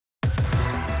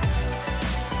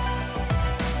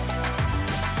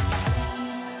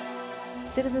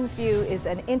Citizens View is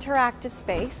an interactive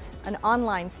space, an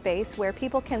online space where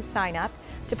people can sign up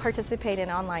to participate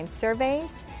in online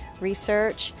surveys,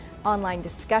 research, online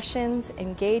discussions,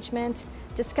 engagement,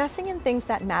 discussing in things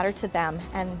that matter to them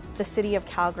and the City of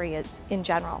Calgary in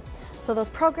general. So those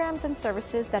programs and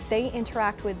services that they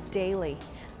interact with daily,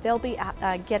 they'll be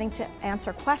getting to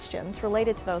answer questions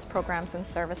related to those programs and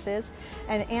services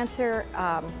and answer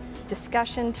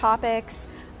discussion topics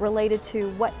related to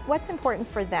what's important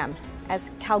for them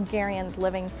as Calgarians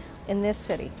living in this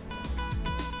city.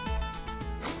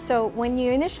 So when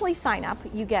you initially sign up,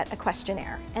 you get a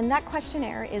questionnaire, and that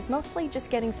questionnaire is mostly just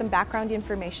getting some background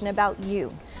information about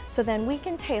you. So then we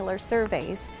can tailor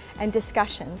surveys and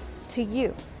discussions to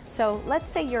you. So let's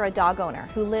say you're a dog owner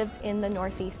who lives in the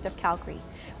northeast of Calgary.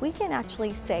 We can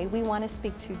actually say we want to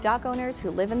speak to dog owners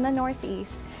who live in the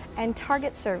northeast and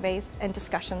target surveys and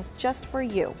discussions just for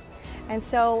you. And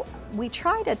so we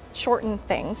try to shorten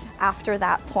things after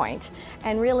that point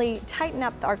and really tighten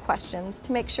up our questions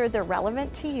to make sure they're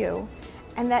relevant to you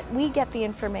and that we get the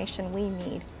information we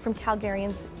need from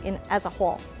Calgarians as a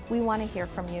whole. We want to hear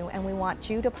from you, and we want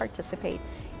you to participate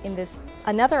in this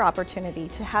another opportunity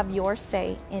to have your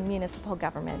say in municipal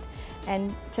government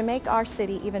and to make our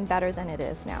city even better than it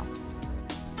is now.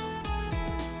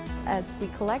 As we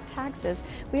collect taxes,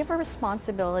 we have a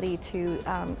responsibility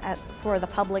for the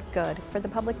public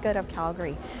good of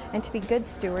Calgary, and to be good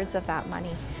stewards of that money.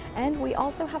 And we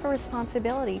also have a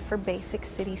responsibility for basic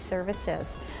city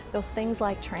services, those things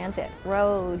like transit,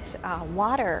 roads,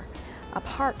 water,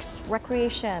 parks,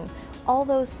 recreation, all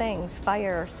those things,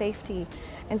 fire, safety.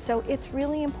 And so it's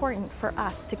really important for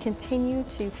us to continue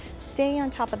to stay on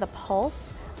top of the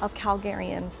pulse of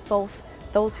Calgarians, both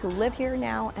those who live here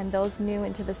now and those new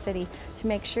into the city, to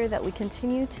make sure that we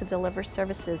continue to deliver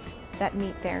services that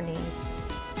meet their needs.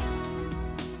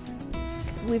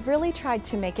 We've really tried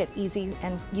to make it easy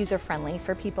and user-friendly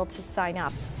for people to sign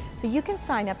up. So you can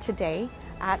sign up today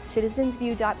at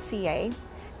citizensview.ca,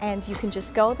 and you can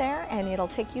just go there and it'll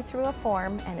take you through a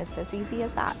form, and it's as easy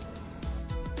as that.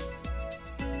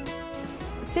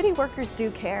 City workers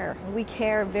do care. We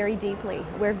care very deeply.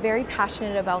 We're very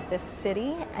passionate about this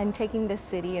city and taking this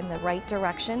city in the right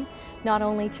direction, not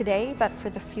only today, but for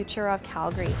the future of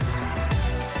Calgary.